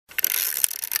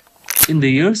In the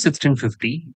year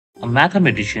 1650, a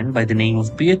mathematician by the name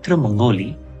of Pietro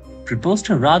Mongoli proposed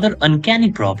a rather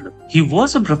uncanny problem. He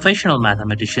was a professional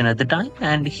mathematician at the time,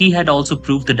 and he had also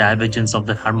proved the divergence of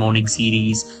the harmonic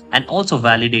series and also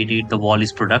validated the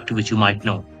Wallis product, which you might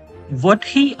know. What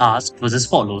he asked was as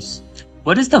follows: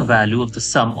 what is the value of the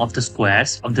sum of the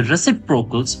squares of the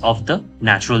reciprocals of the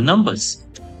natural numbers?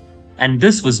 And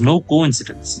this was no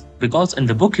coincidence, because in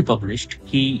the book he published,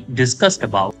 he discussed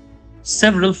about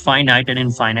several finite and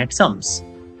infinite sums.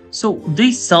 So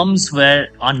these sums were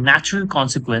a natural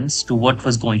consequence to what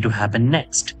was going to happen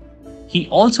next. He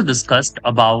also discussed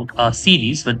about a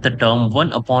series with the term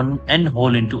 1 upon n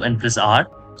whole into n plus r,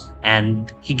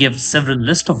 and he gave several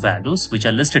list of values which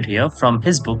are listed here from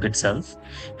his book itself,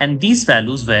 and these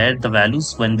values were the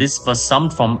values when this was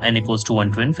summed from n equals to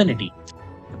 1 to infinity.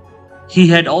 He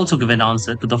had also given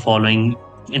answer to the following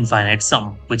infinite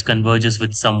sum, which converges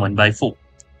with sum 1 by 4.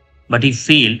 But he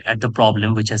failed at the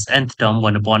problem which has nth term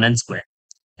 1 upon n square,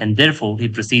 and therefore he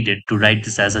proceeded to write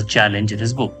this as a challenge in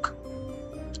his book.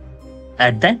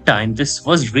 At that time, this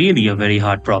was really a very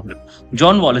hard problem.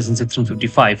 John Wallis in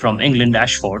 1655 from England,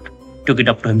 Ashford, took it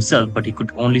up to himself, but he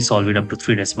could only solve it up to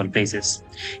 3 decimal places.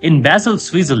 In Basel,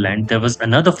 Switzerland, there was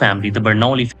another family, the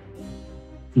Bernoulli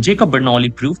family. Jacob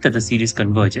Bernoulli proved that the series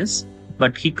converges,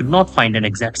 but he could not find an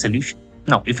exact solution.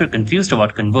 Now, if you're confused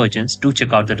about convergence, do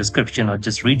check out the description or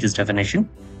just read this definition.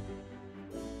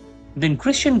 Then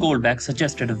Christian Goldbach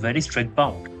suggested a very strict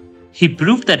bound. He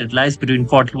proved that it lies between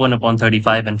 41 upon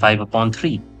 35 and 5 upon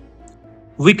 3.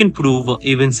 We can prove an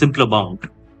even simpler bound.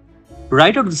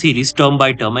 Write out the series term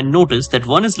by term and notice that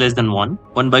 1 is less than 1,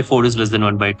 1 by 4 is less than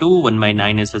 1 by 2, 1 by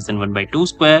 9 is less than 1 by 2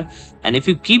 square, and if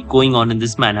you keep going on in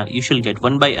this manner, you shall get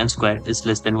 1 by n square is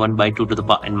less than 1 by 2 to the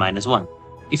power n minus 1.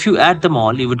 If you add them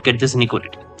all, you would get this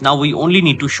inequality. Now we only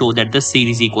need to show that this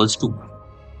series equals 2.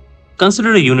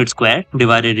 Consider a unit square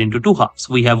divided into 2 halves.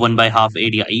 We have 1 by half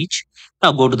area each.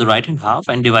 Now go to the right hand half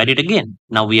and divide it again.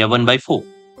 Now we have 1 by 4.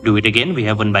 Do it again, we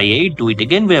have 1 by 8. Do it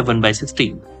again, we have 1 by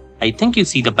 16. I think you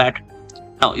see the pattern.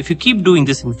 Now if you keep doing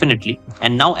this infinitely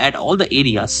and now add all the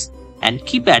areas and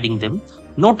keep adding them,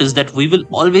 notice that we will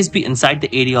always be inside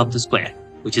the area of the square,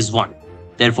 which is 1.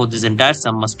 Therefore, this entire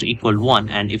sum must equal 1,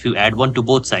 and if you add 1 to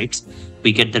both sides,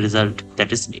 we get the result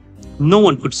that is 8. No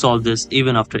one could solve this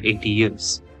even after 80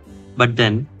 years. But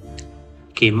then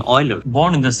came Euler,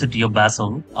 born in the city of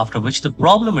Basel, after which the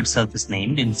problem itself is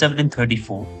named. In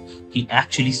 1734, he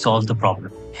actually solved the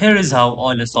problem. Here is how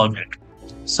Euler solved it.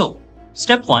 So,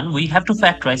 step 1, we have to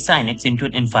factorize sin x into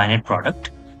an infinite product.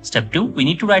 Step 2, we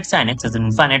need to write sin x as an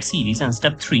infinite series, and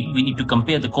step 3, we need to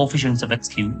compare the coefficients of x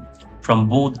cubed from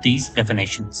both these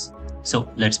definitions. So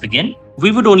let's begin. We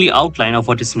would only outline of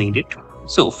what is needed.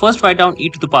 So first write down e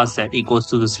to the power z equals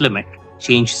to this limit,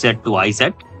 change z to iz,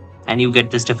 and you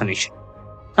get this definition.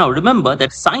 Now remember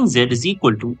that sin z is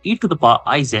equal to e to the power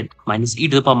iz minus e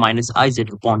to the power minus iz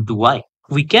upon 2i.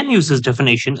 We can use this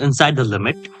definition inside the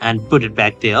limit and put it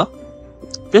back there.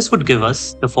 This would give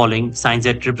us the following sin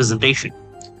z representation.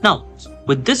 Now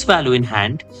with this value in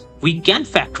hand, we can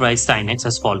factorize sin x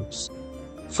as follows.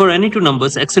 For any two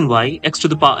numbers x and y, x to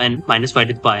the power n minus y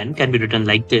to the power n can be written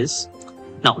like this.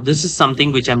 Now, this is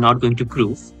something which I'm not going to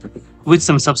prove. With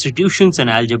some substitutions and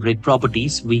algebraic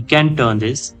properties, we can turn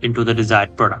this into the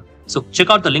desired product. So, check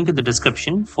out the link in the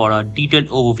description for a detailed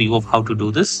overview of how to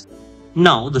do this.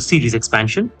 Now, the series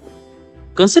expansion.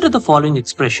 Consider the following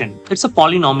expression. It's a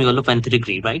polynomial of nth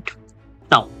degree, right?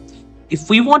 Now, if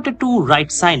we wanted to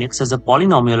write sin x as a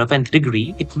polynomial of nth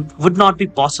degree, it would not be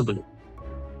possible.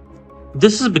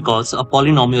 This is because a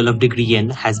polynomial of degree n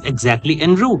has exactly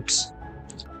n roots.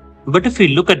 But if we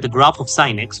look at the graph of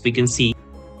sin x, we can see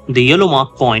the yellow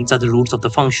marked points are the roots of the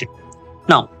function.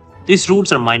 Now, these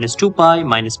roots are minus 2 pi,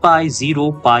 minus pi,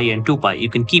 0, pi, and 2 pi. You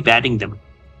can keep adding them.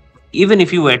 Even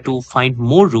if you were to find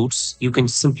more roots, you can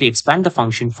simply expand the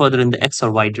function further in the x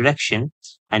or y direction,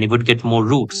 and you would get more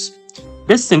roots.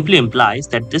 This simply implies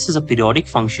that this is a periodic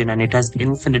function and it has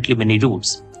infinitely many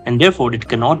roots, and therefore it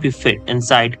cannot be fit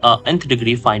inside a nth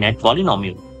degree finite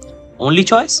polynomial. Only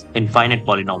choice? Infinite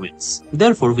polynomials.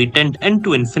 Therefore, we tend n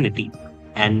to infinity,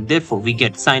 and therefore we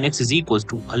get sin x is equals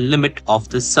to a limit of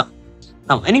this sum.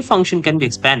 Now, any function can be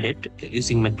expanded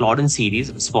using Maclaurin series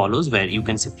as follows, where you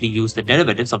can simply use the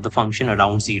derivatives of the function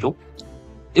around 0.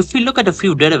 If we look at a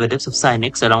few derivatives of sin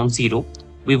x around 0,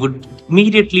 we would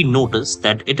immediately notice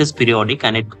that it is periodic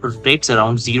and it rotates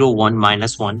around 0, 1,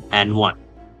 minus 1, and 1.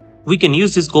 We can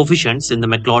use these coefficients in the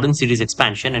Maclaurin series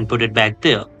expansion and put it back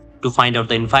there to find out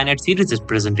the infinite series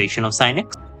representation of sin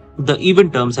x. The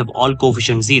even terms have all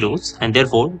coefficient zeros, and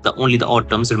therefore only the odd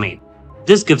terms remain.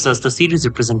 This gives us the series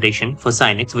representation for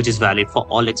sin x, which is valid for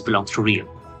all x belongs to real.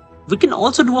 We can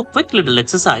also do a quick little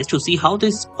exercise to see how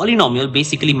this polynomial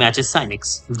basically matches sin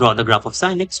x. Draw the graph of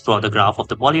sin x, draw the graph of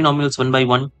the polynomials one by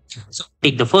one. So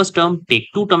take the first term,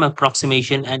 take two-term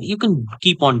approximation, and you can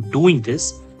keep on doing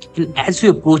this. And as we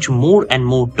approach more and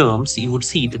more terms, you would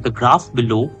see that the graph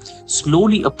below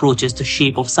slowly approaches the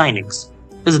shape of sin x.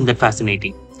 Isn't that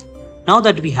fascinating? Now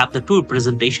that we have the two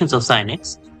representations of sin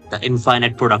x, the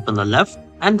infinite product on the left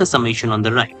and the summation on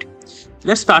the right,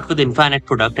 let's start with the infinite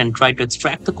product and try to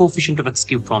extract the coefficient of x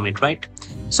cubed from it, right?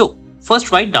 So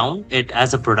first write down it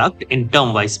as a product in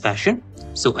term-wise fashion.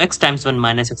 So x times 1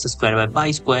 minus x squared by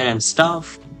pi square and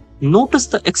stuff. Notice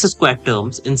the x squared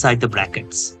terms inside the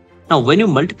brackets. Now when you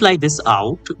multiply this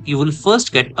out, you will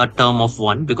first get a term of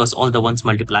 1 because all the ones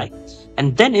multiply.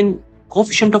 And then in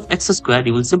coefficient of x squared,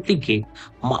 you will simply get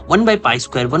 1 by pi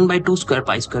square, 1 by 2 square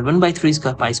pi square, 1 by 3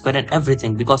 square pi square, and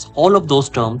everything, because all of those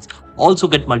terms also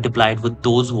get multiplied with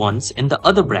those ones in the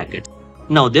other bracket.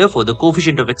 Now therefore the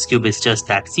coefficient of x cube is just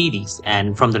that series,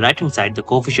 and from the right hand side the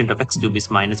coefficient of x cube is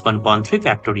minus 1 upon 3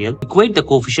 factorial. Equate the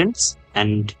coefficients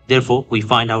and therefore we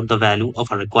find out the value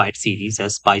of our required series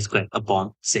as pi squared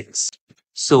upon 6.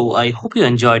 So I hope you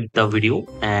enjoyed the video,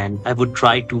 and I would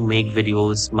try to make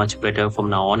videos much better from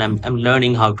now on. I'm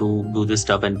learning how to do this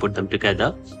stuff and put them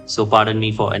together. So pardon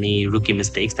me for any rookie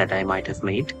mistakes that I might have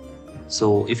made.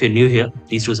 So if you're new here,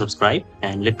 please do subscribe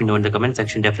and let me know in the comment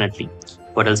section definitely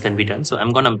what else can be done. So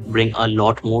I'm gonna bring a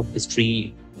lot more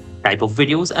history type of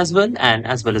videos as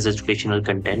well as educational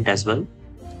content as well.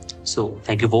 So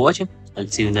thank you for watching. I'll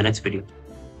see you in the next video.